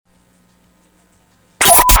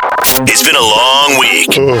It's been a long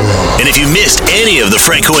week. And if you missed any of the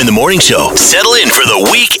Franco in the Morning Show, settle in for the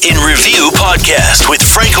Week in Review podcast with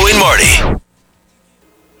Franco and Marty.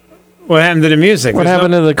 What happened to the music? What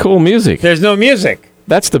happened to the cool music? There's no music.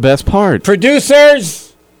 That's the best part. Producers!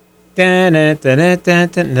 Doesn't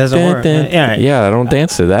work. Yeah, I don't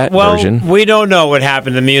dance to that Well, version. we don't know what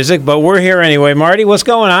happened to music, but we're here anyway. Marty, what's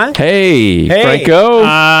going on? Hey, Franco.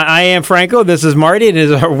 I am Franco. This is Marty. It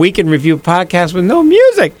is our Week in Review podcast with no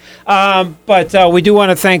music. But we do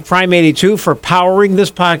want to thank Prime 82 for powering this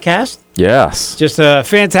podcast. Yes. Just a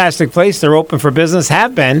fantastic place. They're open for business,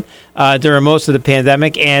 have been during most of the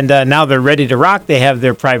pandemic, and now they're ready to rock. They have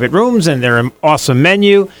their private rooms and their awesome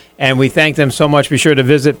menu, and we thank them so much. Be sure to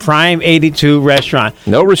visit Prime 82 Restaurant.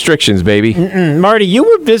 No restrictions, baby. Marty, you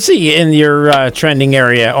were busy in your trending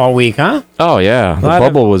area all week, huh? Oh, yeah. The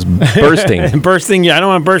bubble was bursting. Bursting. I don't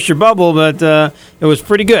want to burst your bubble, but it was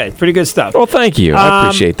pretty good. Pretty good stuff. Well, thank you. I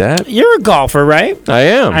appreciate that. You're a golfer, right? I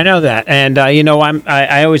am. I know that. And,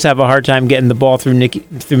 I always have a hard time getting the ball through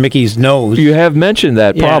Mickey's nose. You have mentioned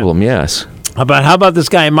that problem, yes. How about this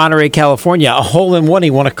guy in Monterey, California? A hole-in-one,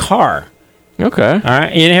 he won a car. Okay. All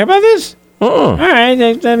right. You didn't hear about this? All right.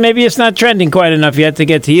 Then maybe it's not trending quite enough yet to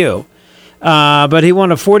get to you. But he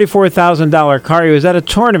won a $44,000 car. He was at a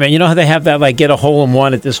tournament. You know how they have that, like, get a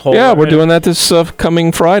hole-in-one at this hole? Yeah, we're doing that this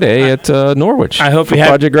coming Friday at Norwich. I hope for you have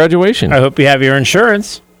project graduation. I hope you have your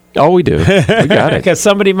insurance. Oh, we do. We got it. Because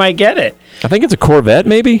somebody might get it. I think it's a Corvette,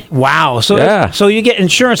 maybe. Wow. So you get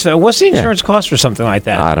insurance. What's the insurance cost for something like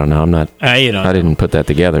that? I don't know. I'm not. I didn't put that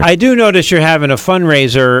together. I do notice you're having a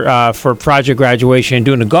fundraiser for project graduation and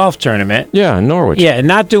doing a golf tournament. Yeah, in Norwich. Yeah,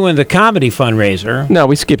 not doing the comedy fundraiser. No,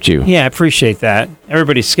 we skipped you. Yeah, I appreciate that.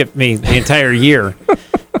 Everybody skipped me the entire year.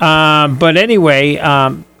 But anyway,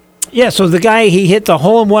 so the guy, he hit the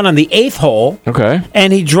hole-in-one on the 8th hole. Okay.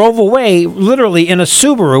 And he drove away literally in a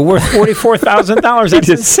Subaru worth $44,000. That's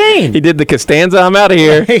insane. He did the Costanza, I'm out of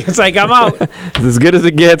here. It's like, I'm out. It's as good as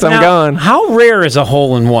it gets, I'm gone. How rare is a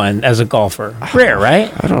hole-in-one as a golfer? Rare, right?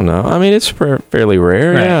 I don't know. I mean, it's fairly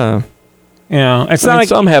rare, right. Yeah. It's not like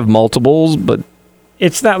some have multiples, but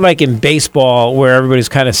it's not like in baseball where everybody's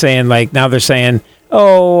kind of saying, like, now they're saying,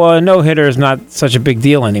 no-hitter is not such a big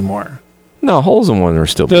deal anymore. No, holes in one are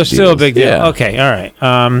still big deals. They're still a big deal. Yeah. Okay, all right.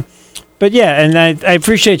 But yeah, and I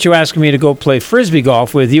appreciate you asking me to go play Frisbee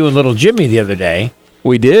golf with you and little Jimmy the other day.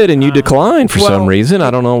 We did, and you declined for some reason. I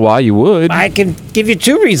don't know why you would. I can give you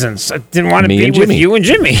two reasons. I didn't want to Me be and with Jimmy. you and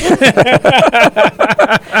Jimmy.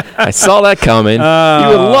 I saw that coming.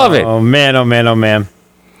 You would love it. Oh, man, oh, man, oh, man.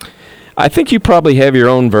 I think you probably have your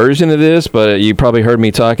own version of this, but you probably heard me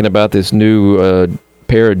talking about this new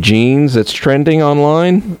pair of jeans that's trending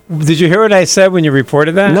online. Did you hear what I said when you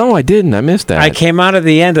reported that? No, I didn't. I missed that. I came out of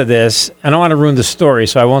the end of this. I don't want to ruin the story,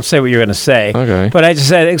 so I won't say what you're going to say. Okay. But I just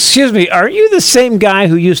said, excuse me, aren't you the same guy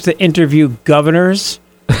who used to interview governors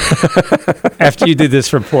after you did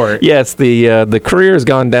this report? Yes, the career has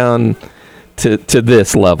gone down to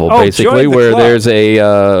this level, basically, where there's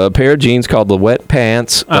a pair of jeans called the Wet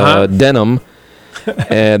Pants denim.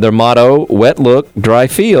 And their motto, wet look, dry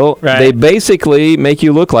feel. Right. They basically make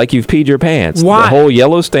you look like you've peed your pants. Why? The whole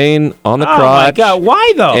yellow stain on the crotch. Oh, my God.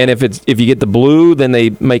 Why, though? And if you get the blue, then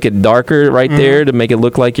they make it darker right there to make it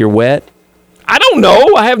look like you're wet. I don't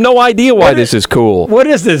know. I have no idea why this is cool. What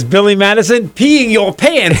is this, Billy Madison? Peeing your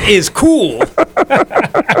pants is cool.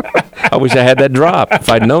 I wish I had that drop if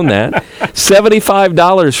I'd known that.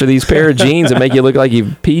 $75 for these pair of jeans that make you look like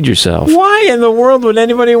you've peed yourself. Why in the world would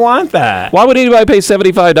anybody want that? Why would anybody pay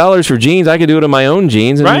 $75 for jeans? I could do it in my own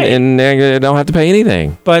jeans and I don't have to pay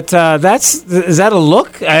anything. But is that a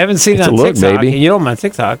look? I haven't seen it on look, TikTok. baby. You know I'm on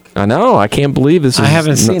TikTok. I know. I can't believe this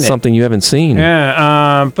is something you haven't seen.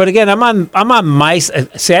 Yeah. But again, I'm on my.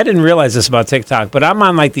 See, I didn't realize this about TikTok, but I'm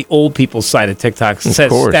on like the old people's side of TikTok.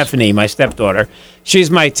 Says Stephanie, my stepdaughter.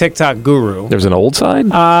 She's my TikTok guru. There's an old side?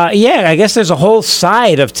 Yeah, I guess there's a whole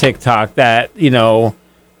side of TikTok that,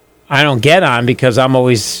 I don't get on because I'm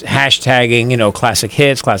always hashtagging, classic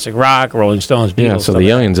hits, classic rock, Rolling Stones, Beatles. Yeah, so the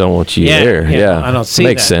youngins don't want you there. Yeah, I don't see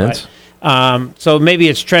Makes that. sense. So maybe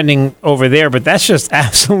it's trending over there, but that's just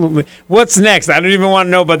absolutely... What's next? I don't even want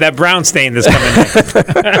to know about that brown stain that's coming next.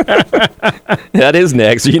 That is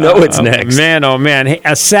next. You know it's next. Man, oh, man. Hey,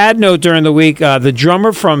 a sad note during the week, the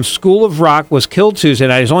drummer from School of Rock was killed Tuesday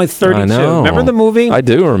night. He was only 32. I know. Remember the movie? I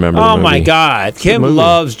do remember the movie. Oh, my God. Kim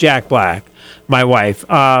loves Jack Black, my wife.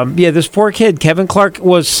 This poor kid, Kevin Clark,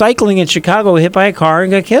 was cycling in Chicago, hit by a car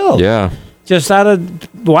and got killed. Yeah. Just out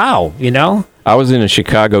of, wow, I was in a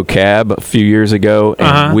Chicago cab a few years ago,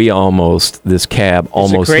 and this cab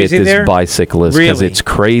almost hit this bicyclist because it's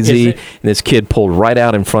crazy. And this kid pulled right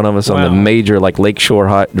out in front of us on the major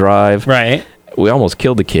Lakeshore Drive. Right. We almost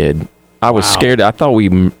killed the kid. I was scared. I thought we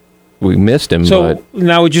missed him. So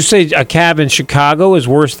now, would you say a cab in Chicago is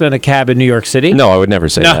worse than a cab in New York City? No, I would never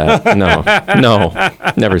say that. No,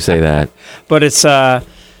 never say that. But it's so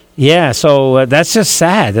that's just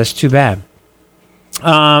sad. That's too bad.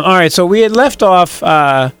 All right, so we had left off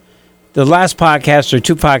the last podcast or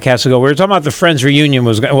 2 podcasts ago. We were talking about the Friends reunion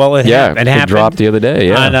it happened. It dropped the other day.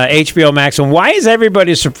 Yeah, on HBO Max. And why is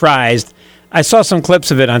everybody surprised? I saw some clips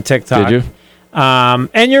of it on TikTok. Did you?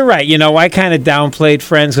 And you're right. I kind of downplayed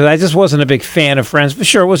Friends because I just wasn't a big fan of Friends. But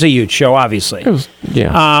sure, it was a huge show, obviously. It was,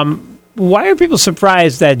 why are people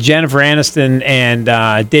surprised that Jennifer Aniston and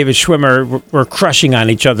David Schwimmer were crushing on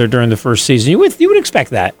each other during the first season? You would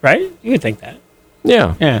expect that, right? You would think that.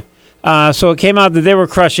 Yeah. So it came out that they were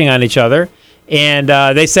crushing on each other, and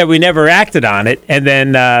they said we never acted on it. And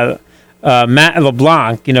then Matt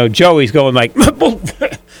LeBlanc, Joey's going like,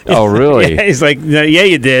 oh, really? Yeah, he's like, yeah,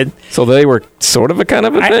 you did. So they were sort of a kind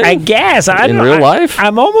of a thing? I guess. In real life?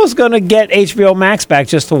 I'm almost going to get HBO Max back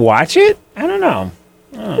just to watch it. I don't know.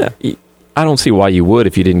 Yeah, I don't see why you would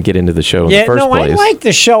if you didn't get into the show in the first place. I like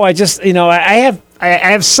the show. I just, I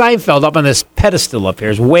have Seinfeld up on this pedestal up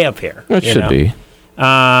here. It's way up here. It should be.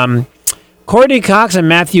 Courtney Cox and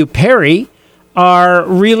Matthew Perry are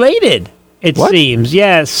related, it seems.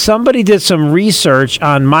 Yeah, somebody did some research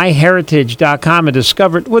on myheritage.com and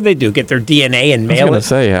discovered, what they do, get their DNA and mail it? I was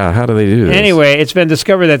going to say, how do they do this? Anyway, it's been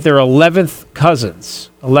discovered that they're 11th cousins.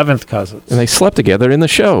 11th cousins. And they slept together in the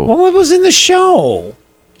show. Well, it was in the show.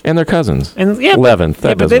 And they're cousins. And 11th.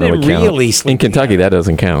 That doesn't really count. In Kentucky, that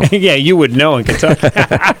doesn't count. Yeah, you would know in Kentucky.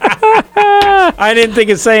 I didn't think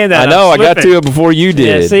of saying that. I know. I got to it before you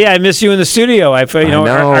did. Yeah, see, I miss you in the studio. I know.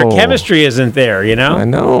 Our chemistry isn't there, I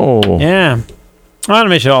know. Yeah. I don't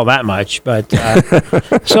miss it all that much, but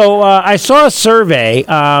so I saw a survey,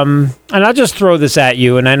 and I'll just throw this at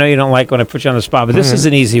you, and I know you don't like when I put you on the spot, but this is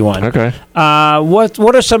an easy one. Okay.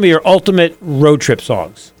 What are some of your ultimate road trip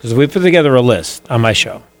songs? Because we put together a list on my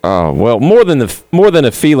show. Oh, well, More Than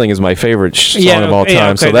a Feeling is my favorite song of all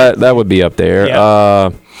time, so that would be up there.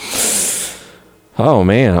 Yeah. Oh,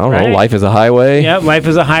 man, I don't know. Life is a Highway. Yeah, Life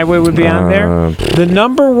is a Highway would be on there. The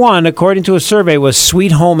number one, according to a survey, was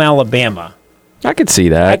Sweet Home Alabama. I could see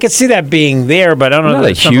that. I could see that being there, but I don't know. I'm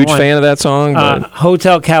not a huge fan of that song. But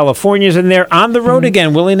Hotel California's in there. On the Road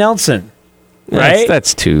Again, Willie Nelson. Right?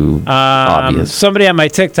 That's too obvious. Somebody on my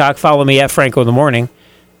TikTok, follow me at Franco in the Morning,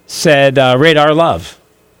 said Radar Love.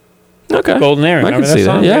 Okay. Golden Era. I can see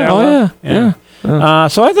that. Yeah. Yeah.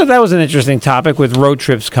 So I thought that was an interesting topic with road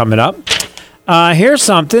trips coming up. Here's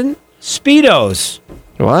something. Speedos.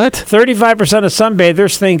 What? 35% of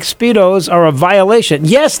sunbathers think Speedos are a violation.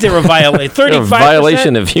 Yes, they're a violation. 35%. They're a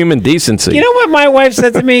violation of human decency. You know what my wife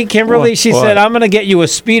said to me, Kimberly? She said, I'm going to get you a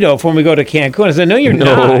Speedo when we go to Cancun. I said, no, you're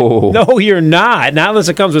not. No, you're not. Not unless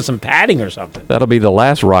it comes with some padding or something. That'll be the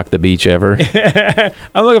last Rock the Beach ever.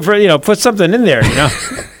 I'm looking for, put something in there,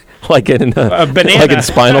 like in a banana. Like in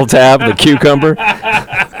Spinal Tap, the cucumber.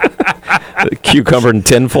 The cucumber and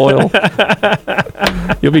tinfoil.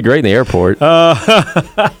 You'll be great in the airport.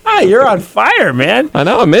 You're on fire, man. I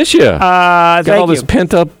know. I miss you. Got all this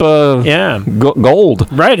pent up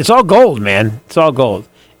gold. Right. It's all gold, man. It's all gold.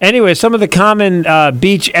 Anyway, some of the common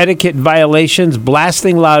beach etiquette violations: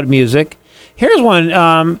 blasting loud music. Here's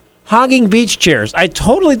one. Hogging beach chairs. I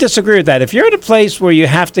totally disagree with that. If you're at a place where you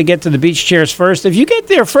have to get to the beach chairs first, if you get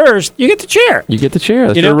there first, you get the chair. You get the chair.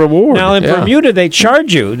 That's your reward. Now, in Bermuda, they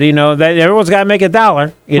charge you. That everyone's got to make $1.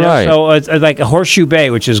 Right. So it's like a Horseshoe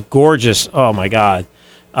Bay, which is gorgeous. Oh, my God.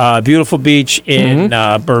 Beautiful beach in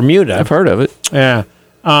Bermuda. I've heard of it. Yeah.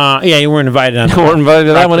 You weren't invited on that. You weren't invited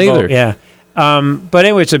to that one either. Yeah. But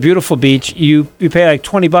anyway, it's a beautiful beach. You pay like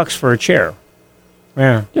 $20 for a chair.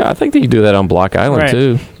 Yeah. Yeah, I think that you do that on Block Island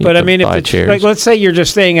too. But I mean, if it's like, let's say you're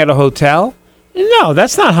just staying at a hotel. No,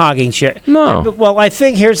 that's not hogging shit. No. Well, I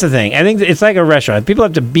think here's the thing. I think it's like a restaurant. People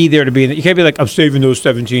have to be there to be in it. You can't be like, I'm saving those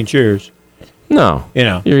 17 chairs. No.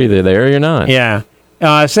 You're either there or you're not. Yeah.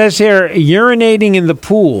 It says here, urinating in the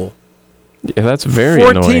pool. Yeah, that's very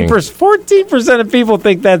annoying. 14% of people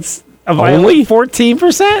think that's a violation. Only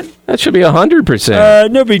 14%? That should be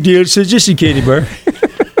 100%. No big deal. So just a candy bar.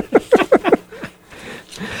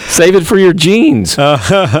 Save it for your jeans.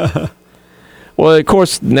 Well, of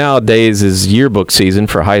course, nowadays is yearbook season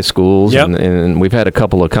for high schools, and we've had a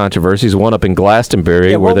couple of controversies. One up in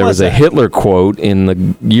Glastonbury where there was a Hitler quote in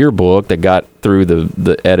the yearbook that got through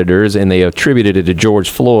the editors, and they attributed it to George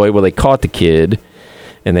Floyd. Well, they caught the kid,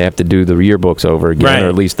 and they have to do the yearbooks over again, or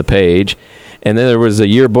at least the page. And then there was a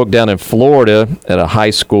yearbook down in Florida at a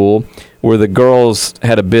high school where the girls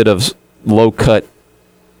had a bit of low-cut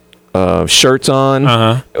shirts on.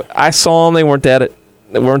 I saw them. They weren't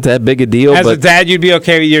that big a deal. As a dad, you'd be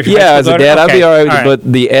okay with your as a dad, I'd be all right. But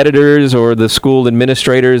the editors or the school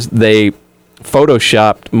administrators, they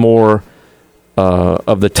photoshopped more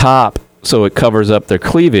of the top so it covers up their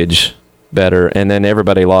cleavage better, and then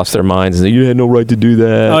everybody lost their minds and said, you had no right to do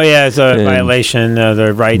that. Oh, yeah, it's a violation of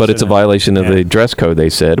the rights. But it's a violation of the dress code, they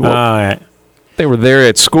said. Well, all right. They were there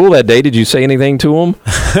at school that day. Did you say anything to them?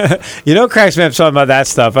 Cracks me up talking about that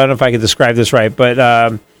stuff. I don't know if I can describe this right,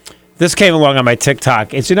 but this came along on my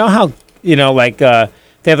TikTok. It's, how, they have like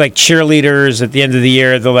cheerleaders at the end of the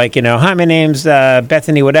year. They're like, hi, my name's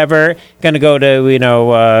Bethany, whatever. Going to go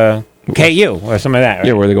to, KU or something like that. Right?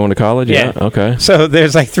 Yeah, where they're going to college? Yeah. Okay. So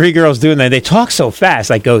there's like 3 girls doing that. They talk so fast,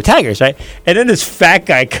 like go Tigers, right? And then this fat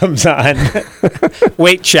guy comes on,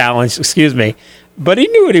 weight challenge, excuse me. But he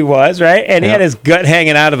knew what he was, right? And he had his gut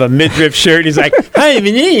hanging out of a midriff shirt. He's like, hi, and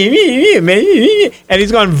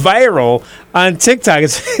he's gone viral on TikTok.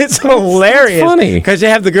 It's hilarious. Funny. Because you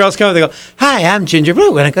have the girls come and they go, hi, I'm Ginger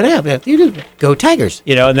Blue. And I go, go Tigers.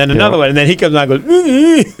 And then another one. And then he comes on and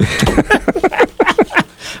goes,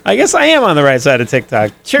 I guess I am on the right side of TikTok.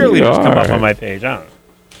 Cheerleaders come up on my page. I don't know.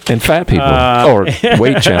 And fat people. Or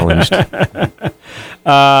weight challenged.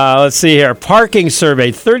 Let's see here. Parking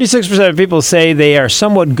survey. 36% of people say they are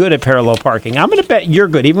somewhat good at parallel parking. I'm going to bet you're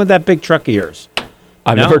good, even with that big truck of yours.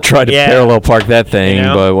 I've never tried to parallel park that thing,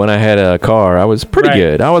 but when I had a car, I was pretty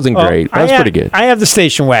good. I wasn't great. I was pretty good. I have the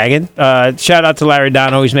station wagon. Shout out to Larry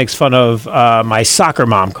Don. Always makes fun of my soccer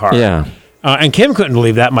mom car. Yeah. And Kim couldn't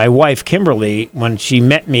believe that. My wife, Kimberly, when she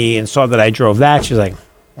met me and saw that I drove that, she's like,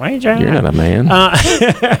 why are you driving that? You're not a man.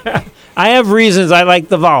 I have reasons I like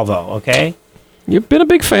the Volvo, okay? You've been a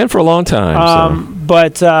big fan for a long time.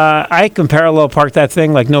 But I can parallel park that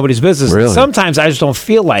thing like nobody's business. Really? Sometimes I just don't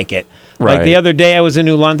feel like it. Right. Like the other day I was in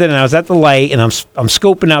New London and I was at the light and I'm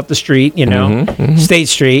scoping out the street, State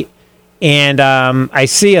Street. And I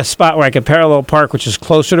see a spot where I could parallel park, which is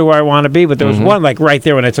closer to where I want to be. But there was one like right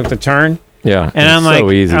there when I took the turn. Yeah. And I'm like,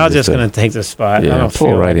 I'm just going to take this spot. Yeah, I don't pull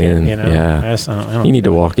feel right like in. It, Yeah. I don't you need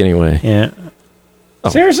to walk anyway. Yeah. Oh,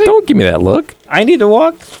 seriously? Don't give me that look. I need to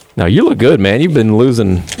walk? No, you look good, man. You've been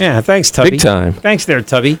losing. Yeah, thanks, Tubby. Big time. Thanks there,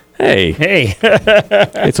 Tubby. Hey.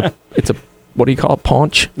 It's a what do you call it?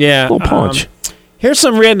 Paunch? Yeah. A little paunch. Here's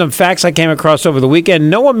some random facts I came across over the weekend.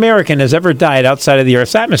 No American has ever died outside of the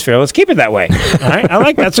Earth's atmosphere. Let's keep it that way. All right? I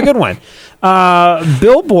like that's a good one.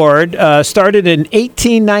 Billboard started in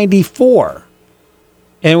 1894.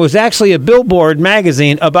 And it was actually a Billboard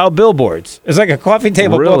magazine about billboards. It's like a coffee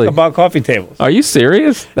table book about coffee tables. Are you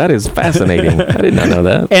serious? That is fascinating. I did not know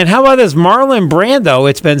that. And how about this? Marlon Brando,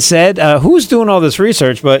 it's been said, who's doing all this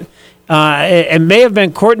research, but it may have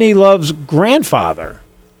been Courtney Love's grandfather.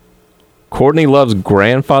 Courtney Love's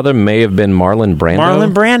grandfather may have been Marlon Brando?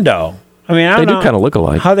 Marlon Brando. I mean, I don't know. They do kind of look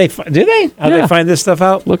alike. How do they? How do they find this stuff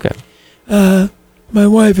out? Look at it. My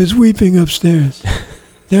wife is weeping upstairs.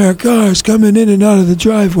 There are cars coming in and out of the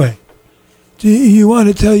driveway. Do you want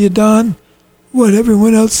to tell your Don what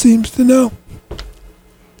everyone else seems to know?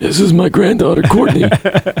 This is my granddaughter, Courtney.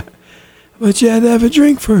 But you had to have a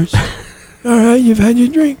drink first. All right, you've had your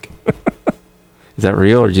drink. Is that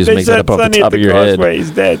real, or just make that up off the top of your head?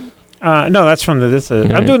 He's dead. No, that's from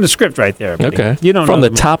the. I'm doing the script right there. Buddy. Okay. You don't from know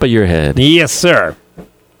the top of your head. Yes, sir.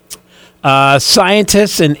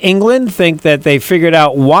 Scientists in England think that they figured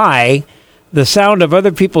out why the sound of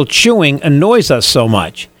other people chewing annoys us so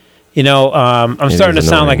much. I'm starting to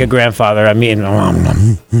sound like a grandfather. I mean,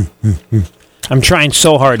 I'm trying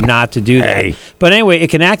so hard not to do that. Hey. But anyway, it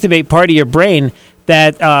can activate part of your brain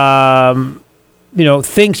that,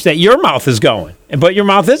 thinks that your mouth is going, but your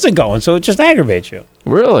mouth isn't going, so it just aggravates you.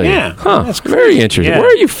 Really? Yeah. Huh. That's very interesting. Yeah. Where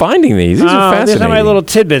are you finding these? These are fascinating. These are my little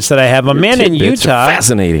tidbits that I have. A man in Utah.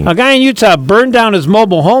 Fascinating. A guy in Utah burned down his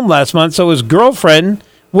mobile home last month so his girlfriend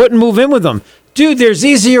wouldn't move in with him. Dude, there's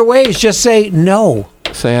easier ways. Just say no.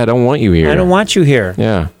 Say, I don't want you here. I don't want you here.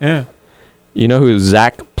 Yeah. Yeah. You know who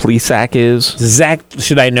Zach Plesac is? Zach,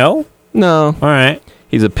 should I know? No. All right.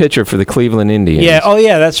 He's a pitcher for the Cleveland Indians. Yeah. Oh,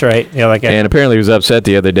 yeah, that's right. Yeah, and apparently he was upset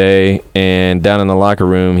the other day, and down in the locker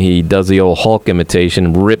room, he does the old Hulk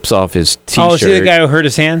imitation, rips off his T-shirt. Oh, see the guy who hurt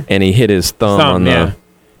his hand? And he hit his thumb on the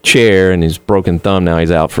chair and his broken thumb. Now he's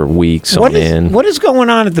out for weeks on end. What is going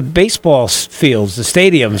on at the baseball fields, the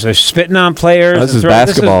stadiums? They're spitting on players. This is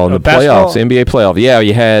basketball in the playoffs, NBA playoffs. Yeah,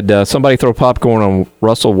 you had somebody throw popcorn on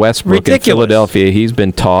Russell Westbrook in Philadelphia. He's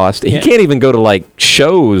been tossed. He can't even go to like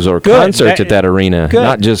shows or concerts at that arena,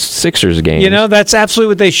 not just Sixers games. That's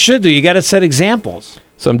absolutely what they should do. You got to set examples.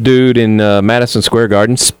 Some dude in Madison Square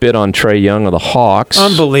Garden spit on Trae Young of the Hawks.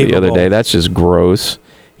 Unbelievable. The other day. That's just gross.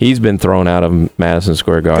 He's been thrown out of Madison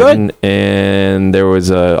Square Garden. Good. And there was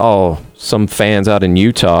some fans out in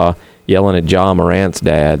Utah yelling at Ja Morant's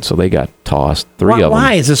dad, so they got tossed. Three of them.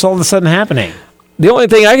 Why is this all of a sudden happening? The only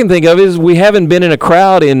thing I can think of is we haven't been in a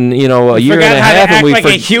crowd in a year and a half, and we forgot how to act like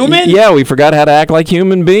a human. Yeah, we forgot how to act like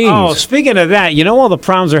human beings. Oh, speaking of that, all the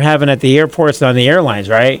problems they're having at the airports and on the airlines,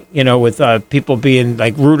 right? With people being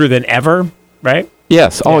like ruder than ever, right?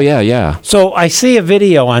 Yes. Oh, yeah. So I see a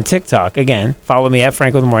video on TikTok again. Follow me at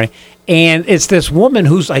Franco in the Morning, and it's this woman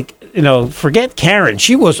who's like, forget Karen.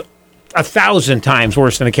 She was 1,000 times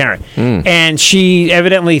worse than a Karen. And she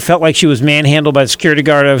evidently felt like she was manhandled by the security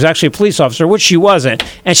guard. It was actually a police officer, which she wasn't.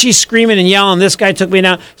 And she's screaming and yelling, this guy took me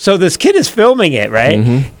down. So this kid is filming it, right?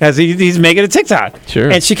 Because he's making a TikTok. Sure.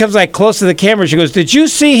 And she comes like close to the camera. She goes, did you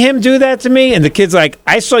see him do that to me? And the kid's like,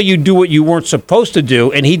 I saw you do what you weren't supposed to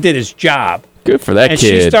do. And he did his job. Good for that and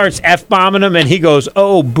kid. And she starts F-bombing him, and he goes,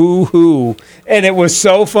 oh, boo-hoo. And it was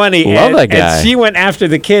so funny. Love that guy. And she went after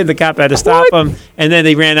the kid. The cop had to stop him, and then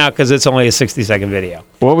they ran out because it's only a 60-second video.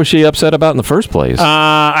 What was she upset about in the first place?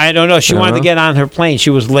 I don't know. She wanted to get on her plane.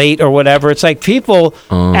 She was late or whatever. It's like people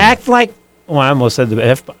act like, I almost said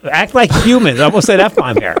act like humans. I almost said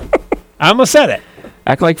F-bomb here. I almost said it.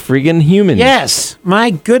 Act like friggin' humans. Yes.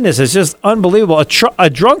 My goodness. It's just unbelievable. A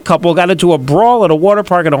drunk couple got into a brawl at a water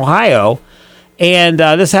park in Ohio. And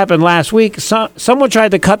this happened last week. Someone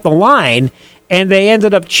tried to cut the line, and they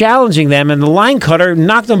ended up challenging them, and the line cutter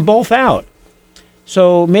knocked them both out.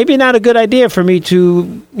 So maybe not a good idea for me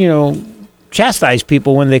to, chastise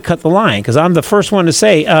people when they cut the line, because I'm the first one to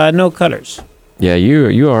say, no cutters. Yeah,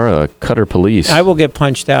 you are a cutter police. I will get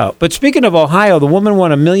punched out. But speaking of Ohio, the woman won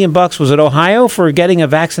 $1 million. Was it Ohio for getting a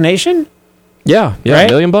vaccination? Yeah, right? $1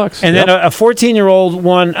 million. And then a 14-year-old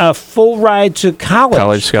won a full ride to college.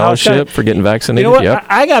 College scholarship for getting vaccinated. You know what? Yep.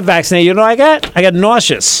 I got vaccinated. You know what I got? I got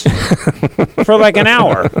nauseous for like an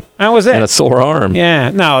hour. That was it. And a sore arm.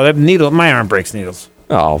 Yeah. No, that needle. My arm breaks needles.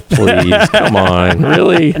 Oh, please. Come on.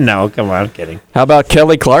 Really? No, come on. I'm kidding. How about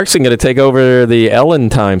Kelly Clarkson going to take over the Ellen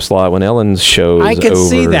time slot when Ellen's show's over? I can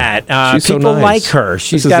see that. She's people so nice. like her.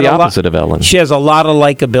 She's got the opposite of Ellen. She has a lot of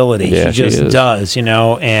likability. Yeah, she just does,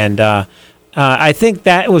 and I think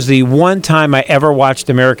that was the one time I ever watched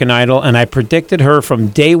American Idol, and I predicted her from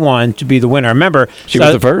day one to be the winner. I remember she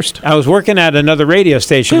was the first. I was working at another radio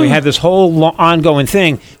station. We had this whole ongoing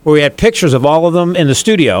thing where we had pictures of all of them in the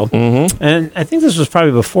studio, and I think this was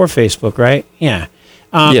probably before Facebook, right? Yeah.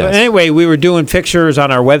 Yes. But anyway, we were doing pictures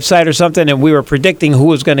on our website or something, and we were predicting who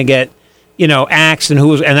was going to get, axed and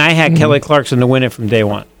and I had Kelly Clarkson to win it from day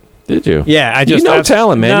one. Did you? Yeah, I just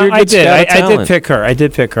talent, man. No, You're a good I did. scout of I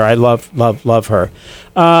did pick her. I love her.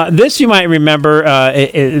 This you might remember.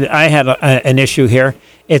 I had an issue here.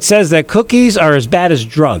 It says that cookies are as bad as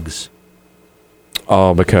drugs.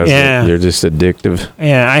 Oh, because they're just addictive.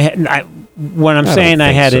 Yeah, when I'm saying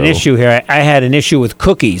I had an issue here, I had an issue with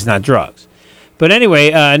cookies, not drugs. But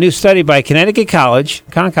anyway, a new study by Connecticut College,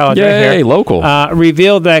 right here, local,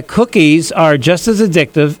 revealed that cookies are just as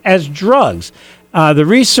addictive as drugs. The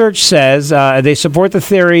research says they support the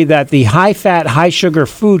theory that the high-fat, high-sugar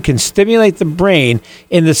food can stimulate the brain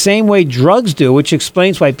in the same way drugs do, which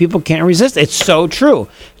explains why people can't resist. It's so true.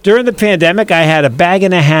 During the pandemic, I had a bag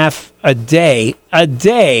and a half a day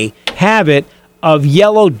habit of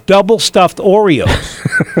yellow double-stuffed Oreos.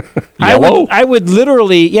 Yellow? I would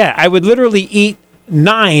literally eat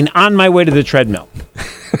 9 on my way to the treadmill.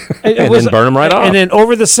 And then burn them right off. And then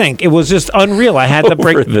over the sink. It was just unreal. I had to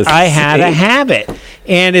break. I had a habit.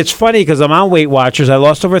 And it's funny because I'm on Weight Watchers. I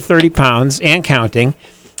lost over 30 pounds and counting.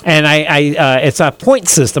 And it's a point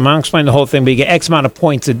system. I'll explain the whole thing, but you get X amount of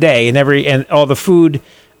points a day. And all the food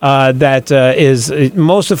most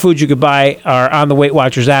of the food you could buy are on the Weight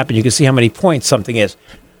Watchers app, and you can see how many points something is.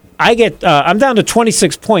 I'm down to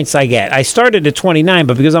 26 points I get. I started at 29,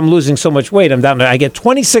 but because I'm losing so much weight, I get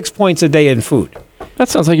 26 points a day in food. That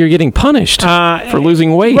sounds like you're getting punished for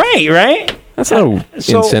losing weight. Right? That's no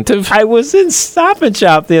incentive. I was in Stop and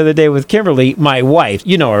Shop the other day with Kimberly, my wife.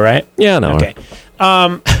 You know her, right? Yeah, I know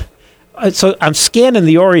her. So I'm scanning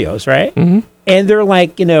the Oreos, right? Mm-hmm. And they're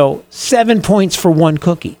like, 7 points for one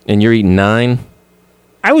cookie. And you're eating 9?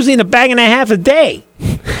 I was eating a bag and a half a day.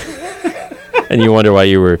 And you wonder why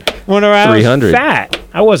you were 300. I was fat.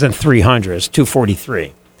 I wasn't 300. It's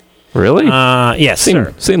 243. Really? Yes,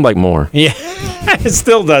 sir. Seemed like more. Yeah, it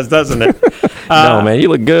still does, doesn't it? No, man, you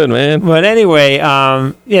look good, man. But anyway,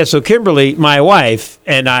 so Kimberly, my wife,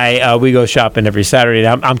 and I, we go shopping every Saturday.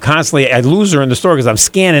 I'm constantly, I lose her in the store because I'm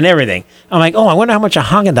scanning everything. I'm like, I wonder how much a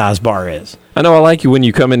Haagen-Dazs bar is. I know I like you when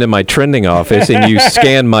you come into my trending office and you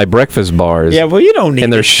scan my breakfast bars. Yeah, well, you don't need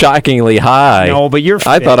and they're shockingly high. No, but you're fit.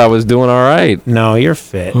 I thought I was doing all right. No, you're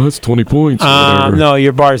fit. Oh, that's 20 points. No,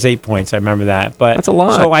 your bar's 8 points. I remember that. But that's a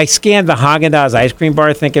lot. So I scanned the Haagen-Dazs ice cream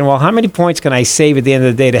bar thinking, well, how many points can I save at the end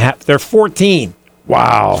of the day to have? They're 14.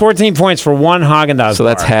 Wow. 14 points for one Haagen-Dazs So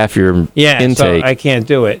that's bar. half your intake. So I can't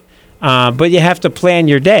do it. But you have to plan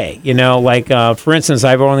your day. Like, for instance,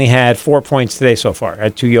 I've only had 4 points today so far. I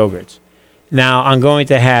had 2 yogurts. Now, I'm going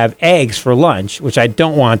to have eggs for lunch, which I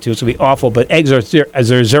don't want to. It's going to be awful, but eggs are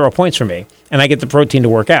 0 points for me. And I get the protein to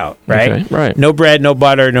work out, right? Okay, right. No bread, no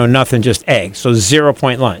butter, no nothing, just eggs. So 0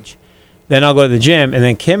 point lunch. Then I'll go to the gym, and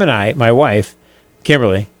then Kim and I, my wife,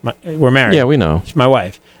 Kimberly, we're married. Yeah, we know. She's my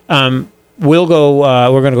wife. We'll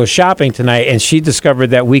go. We're going to go shopping tonight, and she discovered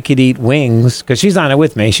that we could eat wings because she's on it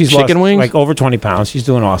with me. She's chicken lost wings? like over 20 pounds. She's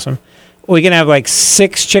doing awesome. We can have like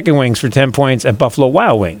 6 chicken wings for 10 points at Buffalo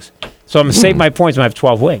Wild Wings. So I'm going to save my points and I have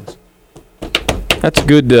 12 wings. That's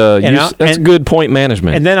good. That's good point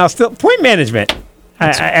management. And then I'll still point management.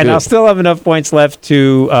 I'll still have enough points left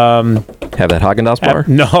to have that Haagen-Dazs bar.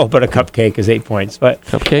 No, but a cupcake is 8 points. But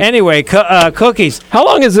cupcake. Anyway, cookies. How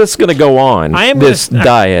long is this going to go on? This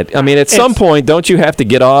diet. I mean, at some point, don't you have to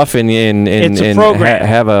get off and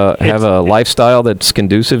have a lifestyle that's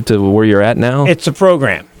conducive to where you're at now? It's a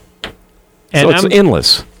program. And so it's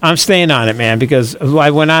endless. I'm staying on it, man, because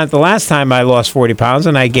I went on it the last time I lost 40 pounds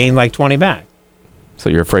and I gained like 20 back. So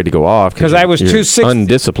you're afraid to go off because I was 260.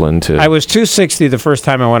 Undisciplined too. I was 260 the first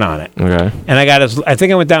time I went on it. Okay. And I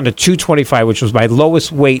think I went down to 225, which was my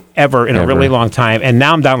lowest weight ever in a really long time. And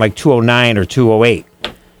now I'm down like 209 or 208.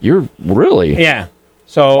 You're really? Yeah.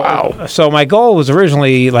 So wow. So my goal was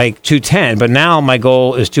originally like 210, but now my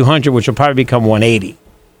goal is 200, which will probably become 180.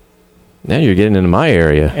 Now you're getting into my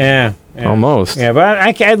area. Yeah. Almost. Yeah, but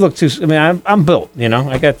I look too. I mean, I'm built.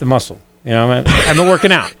 I got the muscle. I've been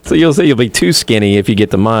working out. So you'll say you'll be too skinny if you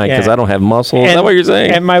get to mine because I don't have muscle. Is that what you're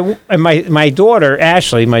saying? And my daughter,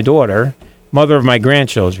 Ashley, mother of my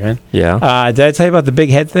grandchildren. Yeah. Did I tell you about the big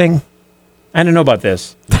head thing? I didn't know about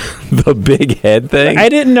this. The big head thing? I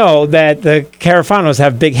didn't know that the Carafanos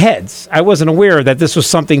have big heads. I wasn't aware that this was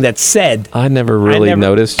something that said. I never really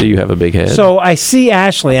noticed you have a big head. So I see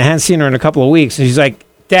Ashley. I hadn't seen her in a couple of weeks. And she's like,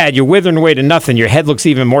 Dad, you're withering away to nothing. Your head looks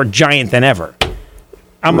even more giant than ever.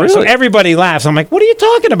 Really? So everybody laughs. I'm like, what are you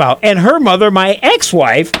talking about? And her mother, my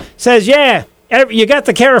ex-wife, says, yeah, you got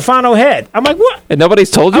the Carafano head. I'm like, what? And nobody's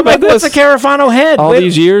told you about this? What's a Carafano head? All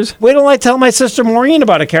these years? Wait till I tell my sister Maureen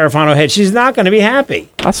about a Carafano head. She's not going to be happy.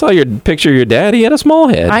 I saw your picture of your dad. He had a small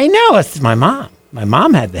head. I know. It's my mom. My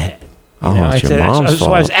mom had the head. It's your mom's fault.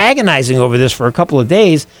 So I was agonizing over this for a couple of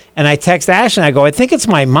days, and I text Ashley, and I go, I think it's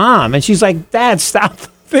my mom. And she's like, Dad, stop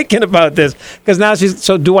thinking about this. Because now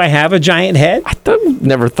so do I have a giant head? I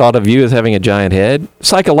never thought of you as having a giant head.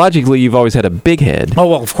 Psychologically, you've always had a big head. Oh,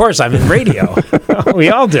 well, of course, I'm in radio. We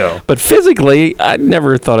all do. But physically, I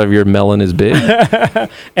never thought of your melon as big.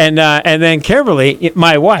 And then Kimberly,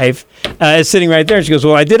 my wife, is sitting right there. She goes,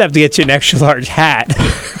 well, I did have to get you an extra large hat.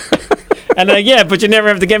 And yeah, but you never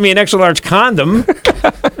have to get me an extra large condom.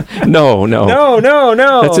 No.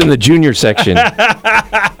 That's in the junior section.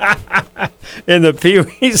 In the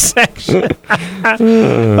Pee-wee section.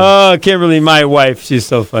 Oh, Kimberly, my wife. She's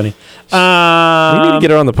so funny. We need to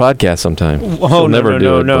get her on the podcast sometime.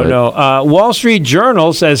 No. Wall Street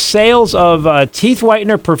Journal says sales of teeth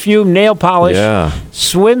whitener, perfume, nail polish,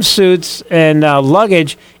 swimsuits, and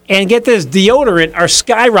luggage, and get this, deodorant are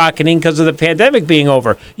skyrocketing because of the pandemic being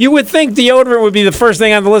over. You would think deodorant would be the first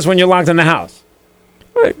thing on the list when you're locked in the house.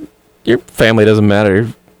 Your family doesn't matter.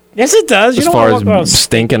 Yes, it does. As far as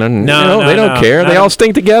stinking, and no, they don't care. They all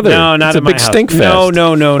stink together. No, not it's a big stink fest.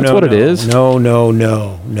 No. That's what it is.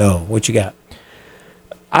 No. What you got?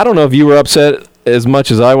 I don't know if you were upset as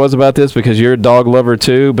much as I was about this because you're a dog lover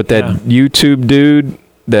too. But that YouTube dude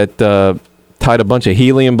that tied a bunch of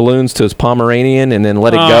helium balloons to his Pomeranian and then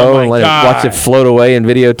let it go and watch it float away and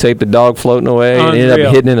videotape the dog floating away and ended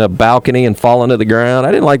up hitting in a balcony and falling to the ground.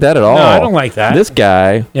 I didn't like that at all. No, I don't like that. This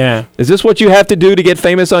guy. Yeah. Is this what you have to do to get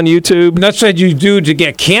famous on YouTube? That's what you do to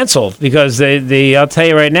get canceled because they I'll tell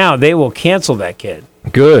you right now, they will cancel that kid.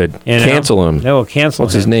 Good. Cancel him. They will cancel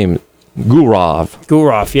What's his name?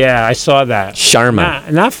 Gurov, yeah, I saw that.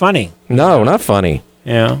 Sharma. Not funny. No, not funny.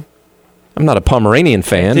 Yeah. I'm not a Pomeranian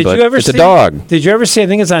fan, Did but you ever it's see, a dog. Did you ever see, I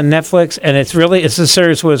think it's on Netflix, and it's a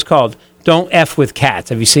series what it's called, Don't F with Cats.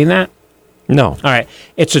 Have you seen that? No. All right.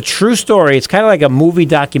 It's a true story. It's kind of like a movie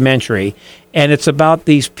documentary, and it's about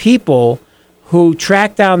these people who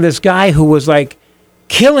tracked down this guy who was like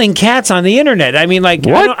killing cats on the internet. I mean, like,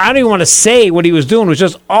 I don't even want to say what he was doing. It was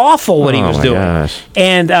just awful what he was doing. Gosh.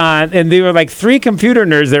 And they were like 3 computer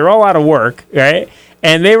nerds. They were all out of work, right?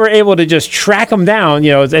 And they were able to just track him down.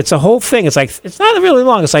 You know, it's a whole thing. It's like, it's not really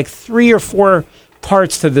long. It's like 3 or 4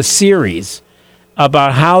 parts to the series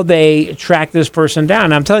about how they track this person down.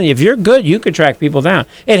 And I'm telling you, if you're good, you could track people down.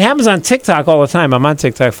 It happens on TikTok all the time. I'm on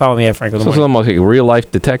TikTok. Follow me at Frank. So it's almost like real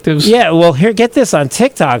life detectives? Yeah, well, here, get this on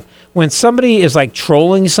TikTok. When somebody is like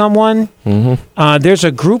trolling someone, there's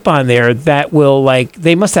a group on there that will like,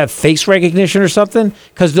 they must have face recognition or something,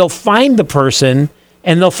 because they'll find the person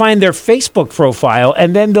and they'll find their Facebook profile,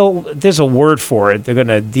 and then there's a word for it. They're going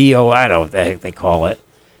to I don't know what the heck they call it.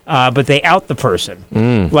 But they out the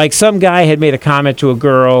person. Like some guy had made a comment to a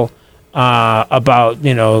girl about,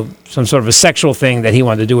 you know, some sort of a sexual thing that he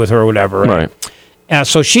wanted to do with her or whatever. Right.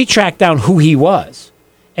 So she tracked down who he was,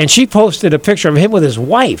 and she posted a picture of him with his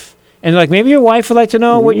wife. And like, maybe your wife would like to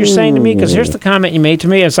know what you're saying to me, because here's the comment you made to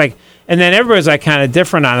me. It's like, and then everybody's like kind of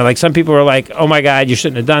different on it. Like some people were like, oh my God, you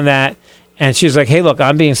shouldn't have done that. And she's like, hey, look,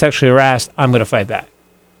 I'm being sexually harassed. I'm going to fight back.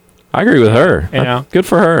 I agree with her. You know? Good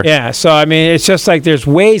for her. Yeah. So, I mean, it's just like there's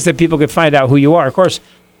ways that people could find out who you are. Of course,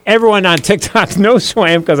 everyone on TikTok knows who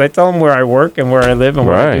I am because I tell them where I work and where I live and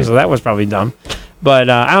where I do. So that was probably dumb. But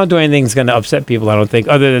I don't do anything that's going to upset people, I don't think,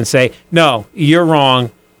 other than say, no, you're wrong.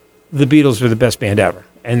 The Beatles were the best band ever.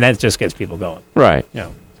 And that just gets people going. Right. You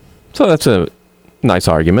know. So that's a nice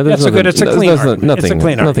argument. It's a clean argument.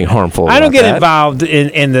 Nothing harmful. I don't get involved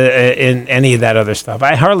in any of that other stuff.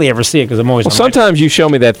 I hardly ever see it because I'm always. Well, sometimes you show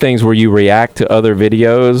me that things where you react to other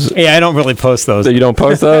videos. Yeah, I don't really post those. So you don't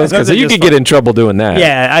post those because you could get in trouble doing that.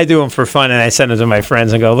 Yeah, I do them for fun, and I send them to my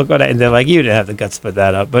friends and go, "Look what!" And they're like, "You didn't have the guts to put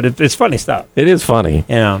that up," but it's funny stuff. It is funny.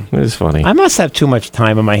 Yeah, it is funny. I must have too much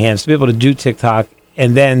time on my hands to be able to do TikTok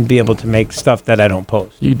and then be able to make stuff that I don't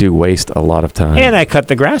post. You do waste a lot of time. And I cut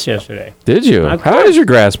the grass yesterday. Did you? How is your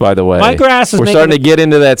grass, by the way? My grass is We're starting to get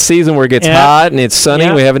into that season where it gets hot and it's sunny.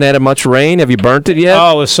 We haven't had much rain. Have you burnt it yet?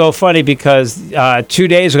 Oh, it was so funny because 2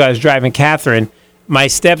 days ago I was driving Catherine, my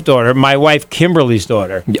stepdaughter, my wife Kimberly's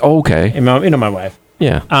daughter. Okay. You know my wife.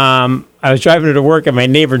 Yeah. I was driving her to work, and my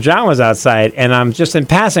neighbor John was outside, and I'm just in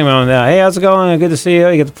passing. I'm hey, how's it going? Good to see you.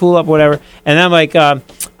 You get the pool up, whatever. And I'm like, I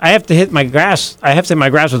have to hit my grass. I have to hit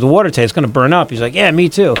my grass with the water today. It's going to burn up. He's like, yeah, me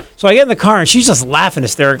too. So I get in the car, and she's just laughing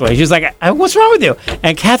hysterically. She's like, what's wrong with you?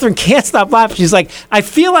 And Catherine can't stop laughing. She's like, I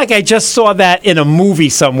feel like I just saw that in a movie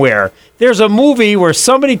somewhere. There's a movie where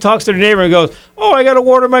somebody talks to their neighbor and goes, oh, I got to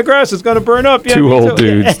water my grass. It's going to burn up. Yeah, two old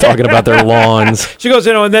dudes talking about their lawns. She goes,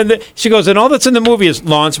 and then she goes, and all that's in the movie is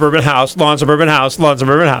lawn, suburban house, lawn, suburban house, lawn,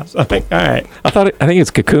 suburban house. I'm like, all right. I think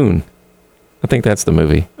it's Cocoon. I think that's the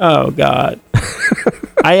movie. Oh, God.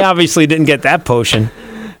 I obviously didn't get that potion.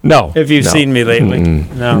 No. If you've seen me lately.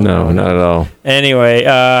 No, not at all. Anyway,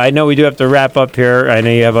 I know we do have to wrap up here. I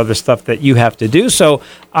know you have other stuff that you have to do. So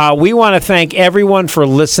we want to thank everyone for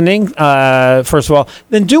listening, first of all.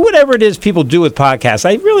 Then do whatever it is people do with podcasts.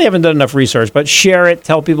 I really haven't done enough research, but share it.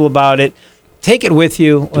 Tell people about it. Take it with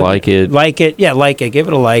you. Like it. Yeah, like it. Give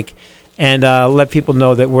it a like. And let people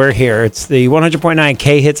know that we're here. It's the 100.9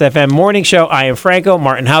 K-Hits FM morning show. I am Franco,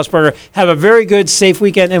 Martin Hausberger. Have a very good, safe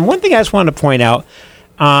weekend. And one thing I just want to point out,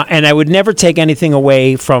 and I would never take anything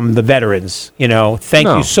away from the veterans. You know, thank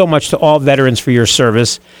you so much to all veterans for your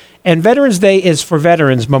service. And Veterans Day is for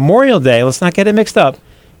veterans. Memorial Day, let's not get it mixed up,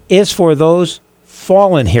 is for those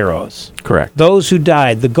fallen heroes. Correct. Those who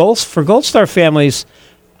died. For Gold Star families,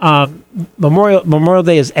 Memorial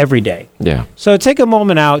Day is every day. Yeah. So take a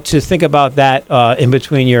moment out to think about that in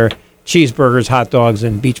between your cheeseburgers, hot dogs,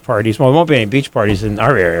 and beach parties. Well, there won't be any beach parties in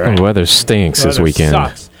our area, right? The weather stinks this weekend.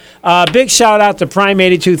 Sucks. Big shout out to Prime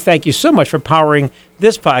 82. Thank you so much for powering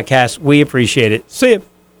this podcast. We appreciate it. See you.